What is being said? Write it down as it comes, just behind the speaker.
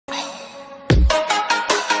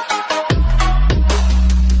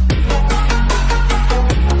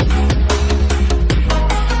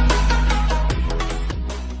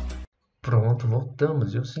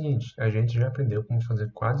voltamos, e é o seguinte, a gente já aprendeu como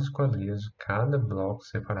fazer quadros e quadrilhas de cada bloco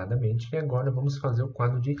separadamente, e agora vamos fazer o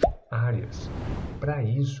quadro de áreas. Para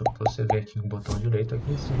isso, você vem aqui no botão direito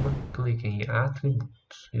aqui em cima, clica em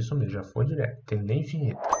atributos, isso mesmo, já foi direto, tem nem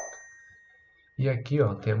vinheta. E aqui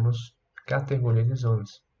ó, temos categoria de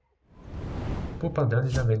zonas. Por padrão ele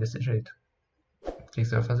já vem desse jeito. O que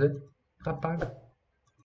você vai fazer? Apaga.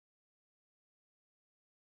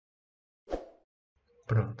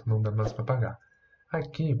 Pronto, não dá mais para apagar.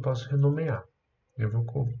 Aqui posso renomear.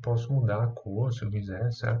 Posso mudar a cor se eu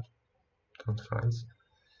quiser, certo? Tanto faz.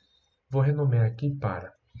 Vou renomear aqui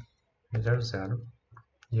para 00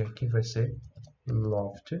 e aqui vai ser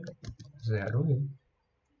Loft 01.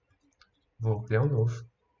 Vou criar um novo.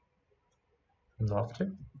 Loft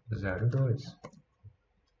 02.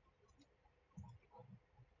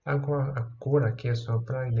 Agora a cor aqui é só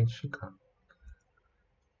para identificar.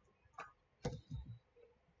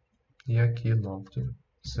 E aqui Loft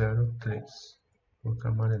 03. Vou colocar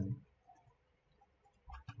amarelinho.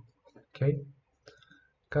 Ok?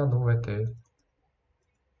 Cada um vai ter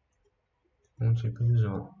um tipo de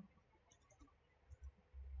zona.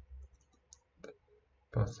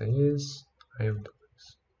 Pode ser esse, aí o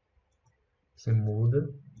 2. Você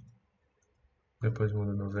muda, depois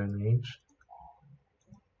muda novamente,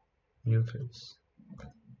 e o 3.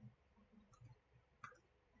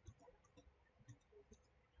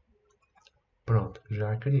 Pronto,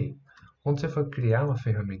 já criei. Quando você for criar uma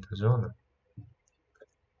ferramenta zona,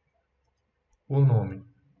 o nome,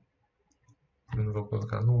 eu não vou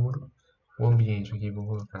colocar número, o ambiente aqui vou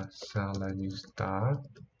colocar sala de estar,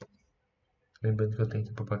 lembrando que eu tenho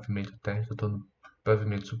que ir para o pavimento térreo, eu estou no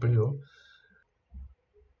pavimento superior,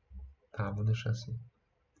 tá, vou deixar assim,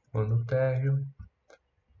 vou no térreo,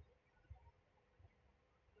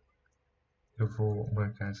 eu vou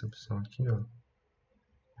marcar essa opção aqui, ó,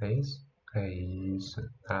 é isso? É isso,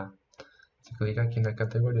 tá, você clica aqui na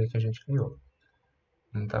categoria que a gente criou,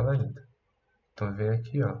 não estava ainda, então vem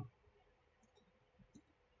aqui, ó,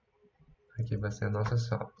 aqui vai ser a nossa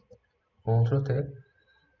sala, Ctrl T,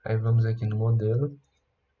 aí vamos aqui no modelo,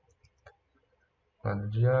 quadro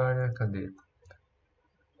de área, cadê?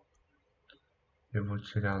 Eu vou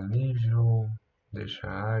tirar nível, deixa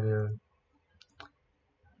a área,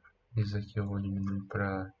 isso aqui eu vou diminuir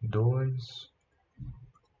para 2,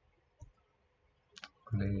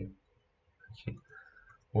 aqui.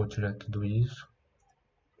 Vou tirar tudo isso,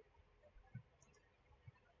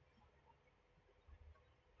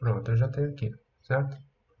 pronto, eu já tenho aqui, certo?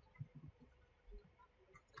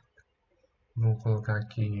 Vou colocar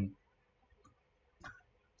aqui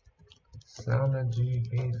sala de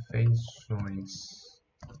refeições,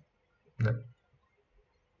 né?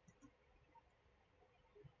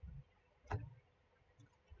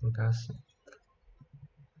 Vou colocar assim.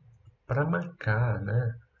 Para marcar,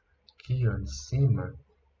 né? Aqui, ó, em cima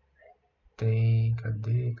tem,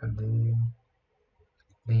 cadê?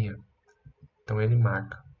 Linha. Então ele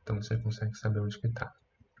marca, então você consegue saber onde que tá,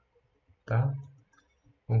 tá?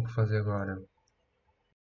 Vamos fazer agora.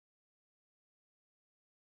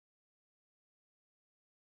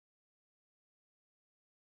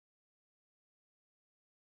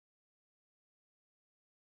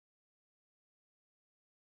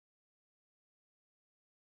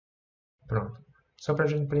 Pronto. Só para a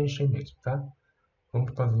gente preencher mesmo, tá?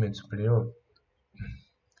 Vamos para o pavimento superior.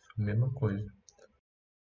 Mesma coisa.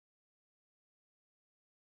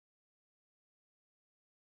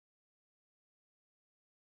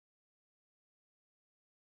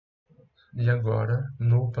 E agora,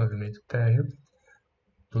 no pavimento térreo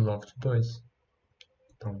do loft 2.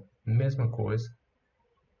 Então, mesma coisa.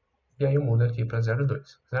 E aí eu mudo aqui para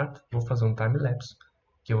 02, certo? Vou fazer um time-lapse,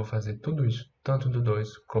 que eu vou fazer tudo isso, tanto no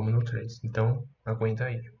 2 como no 3. Então, aguenta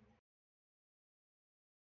aí.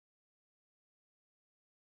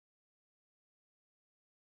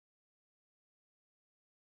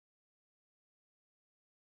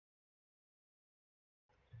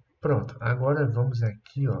 Pronto, agora vamos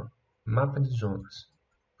aqui, ó, mapa de zonas.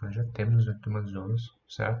 Nós já temos aqui umas zonas,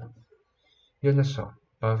 certo? E olha só,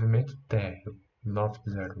 pavimento térreo, loft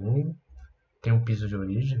 01, tem um piso de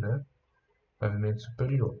origem, né? Pavimento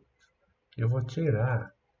superior. Eu vou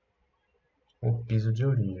tirar o piso de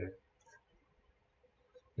origem.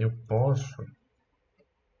 Eu posso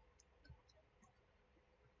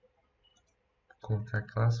colocar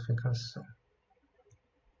classificação.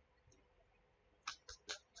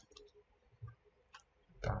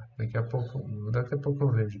 Tá, daqui a pouco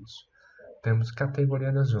eu vejo isso. Temos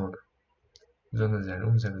categoria da zona. Zona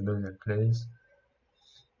 01, 02, 03.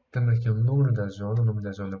 Temos aqui o número da zona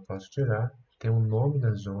eu posso tirar. Tem o nome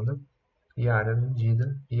da zona. e a área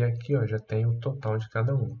medida, e aqui ó, já tem o total de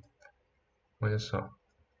cada um. Olha só,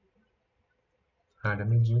 área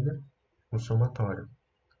medida, o somatório.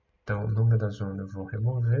 Então, o número da zona eu vou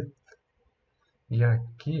remover, e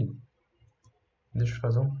aqui, deixa eu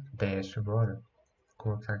fazer um teste agora, vou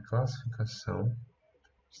colocar classificação,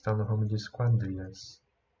 está no ramo de esquadrias.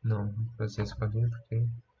 Não, vai ser esquadrilha porque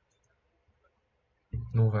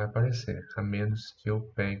não vai aparecer, a menos que eu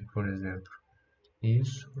pegue, por exemplo,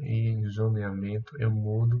 isso e em zoneamento eu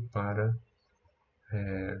mudo para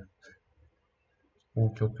o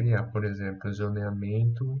que eu criar, por exemplo,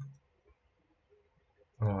 zoneamento.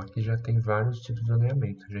 Ó, aqui já tem vários tipos de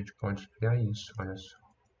zoneamento, a gente pode criar isso, olha só.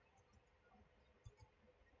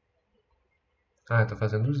 Ah, eu tô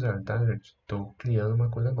fazendo do zero, tá, gente? Tô criando uma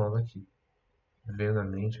coisa nova aqui. Veio na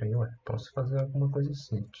mente aí, olha, posso fazer alguma coisa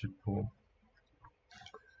assim, tipo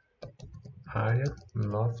área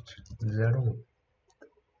loft 01.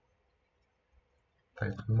 Tá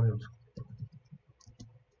em tudo maiúsculo.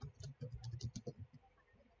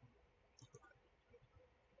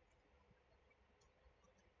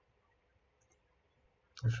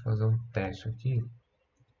 Deixa eu fazer um teste aqui.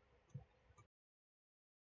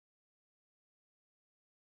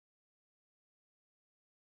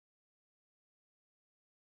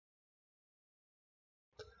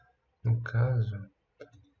 No caso, dá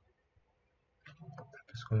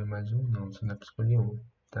pra escolher mais um? Não, só dá pra escolher um.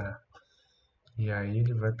 Tá. E aí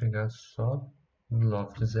ele vai pegar só o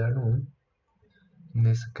loft 01.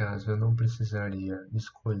 Nesse caso, eu não precisaria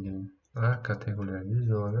escolher a categoria de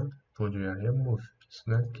zona. Poderia remove isso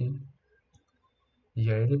daqui.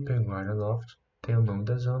 E aí ele pegou a área loft, tem o nome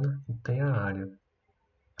da zona e tem a área.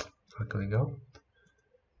 Olha que legal.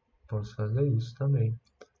 Posso fazer isso também.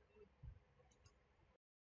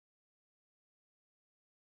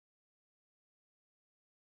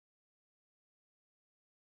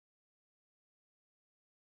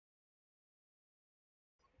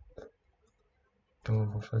 Então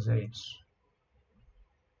eu vou fazer isso.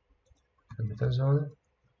 Nome da zona.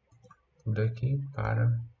 Daqui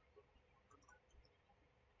para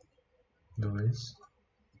 2.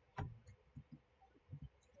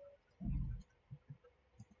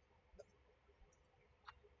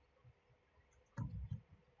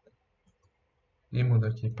 E mudo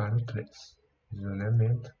aqui para o 3.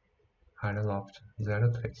 Zoneamento, área loft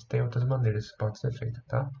 03. Tem outras maneiras que pode ser feita,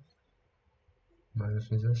 tá? Mas eu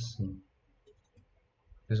fiz assim.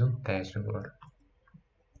 Fiz um teste agora.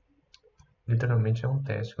 Literalmente é um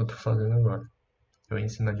teste que eu estou fazendo agora. Eu ia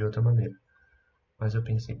ensinar de outra maneira. Mas eu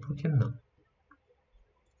pensei, por que não?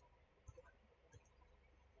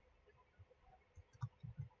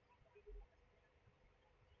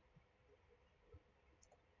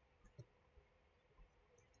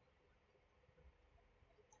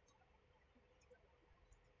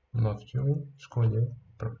 Loft 1, escolher,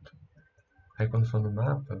 pronto. Aí quando for no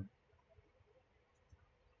mapa,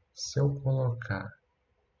 se eu colocar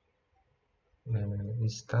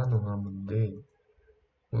está no ramo de,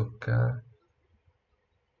 colocar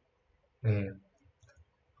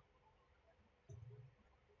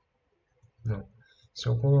não. Se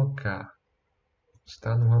eu colocar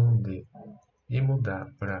está no ramo de e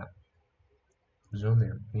mudar para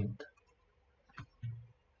zoneamento.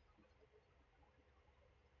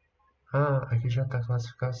 Ah, aqui já está a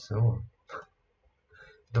classificação.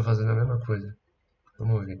 Estou fazendo a mesma coisa.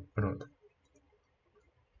 Vamos ver, pronto.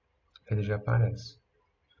 Ele já aparece.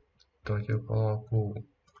 Então aqui eu coloco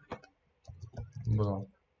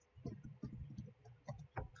bloco.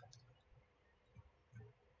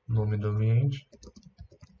 Nome do ambiente.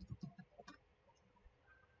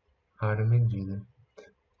 Área medida.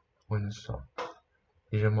 Olha só.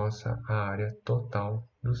 E já mostra a área total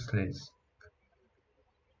dos três.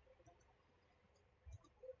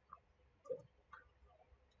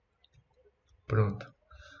 Pronto.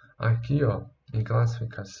 Aqui, ó, em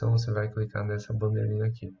classificação, você vai clicar nessa bandeirinha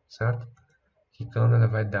aqui, certo? Clicando, ela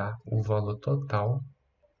vai dar o valor total,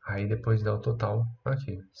 aí depois dá o total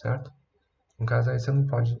aqui, certo? No caso, aí você não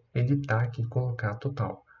pode editar aqui e colocar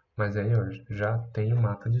total, mas aí ó, já tem o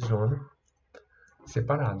mapa de zona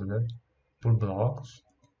separado, né? Por blocos,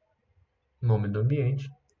 nome do ambiente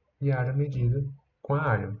e área medida com a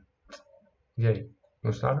área. E aí,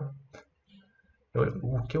 gostaram?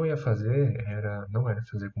 O que eu ia fazer não era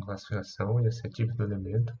fazer com classificação, ia ser tipo do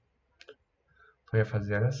elemento. Eu ia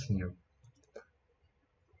fazer assim, ó.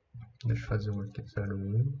 Deixa eu fazer um aqui,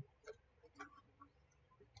 01.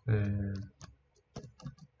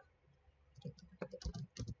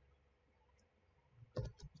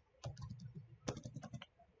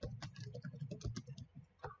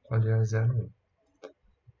 Quadro de áreas 01.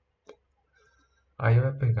 Aí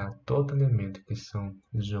vai pegar todo elemento que são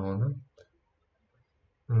zona,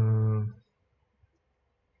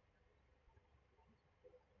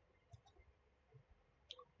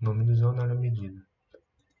 nome de zona, área medida.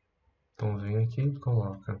 Então vem aqui e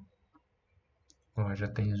coloca, ó, já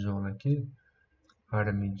tem zona aqui,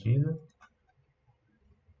 área medida,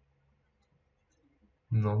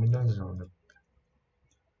 nome da zona.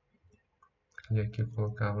 E aqui eu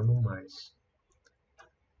colocava no mais.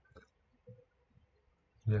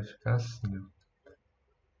 Ia ficar assim, ó.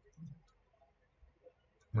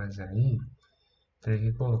 Mas aí,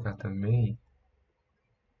 teria que colocar também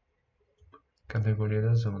categoria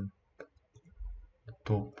da zona, do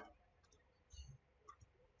topo.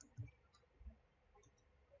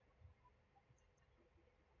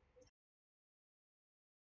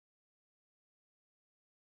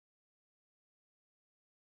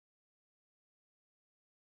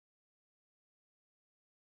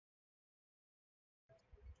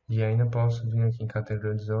 E ainda posso vir aqui em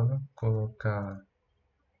categoria de zona, colocar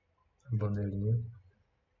a bandeirinha,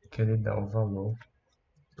 que ele dá o valor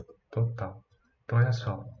total. Então, olha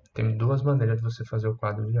só, tem duas maneiras de você fazer o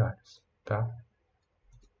quadro de áreas, tá?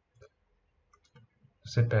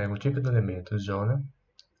 Você pega o tipo do elemento, zona,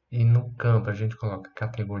 e no campo a gente coloca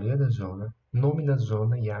categoria da zona, nome da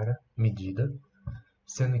zona e área medida,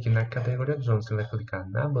 sendo que na categoria da zona você vai clicar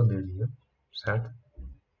na bandeirinha, certo?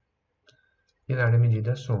 E na área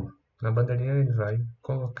medida é a soma. Na bandeirinha ele vai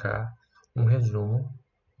colocar um resumo,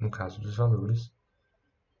 no caso dos valores,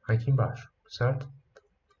 aqui embaixo, certo?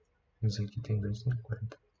 Esse aqui tem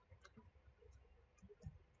 2,50.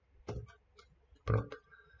 Pronto.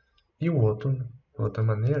 E outra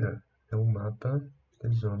maneira é o mapa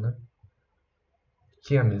de zona,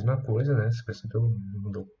 que é a mesma coisa, né? Você percebeu, não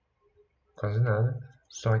mudou quase nada.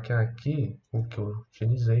 Só que aqui o que eu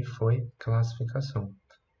utilizei foi classificação.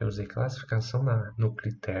 Eu usei classificação no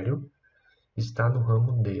critério, está no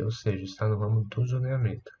ramo de, ou seja, está no ramo do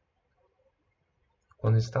zoneamento.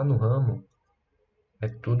 Quando está no ramo, é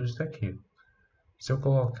tudo isso aqui. Se eu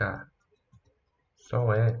colocar só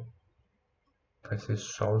vai ser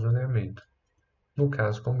só o zoneamento. No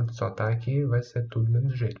caso, como só está aqui, vai ser tudo do mesmo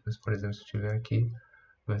jeito. Mas, por exemplo, se estiver aqui,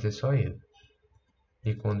 vai ser só ele.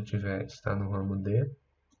 E quando está no ramo D,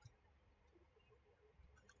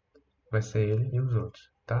 vai ser ele e os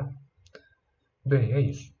outros, tá? Bem, é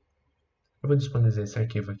isso. Eu vou disponibilizar esse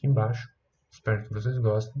arquivo aqui embaixo. Espero que vocês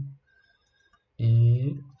gostem.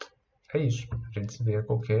 E é isso. A gente se vê a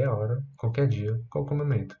qualquer hora, qualquer dia, qualquer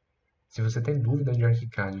momento. Se você tem dúvida de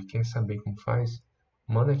ArchiCAD e quer saber como faz,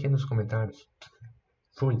 manda aqui nos comentários.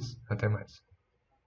 Fui, até mais.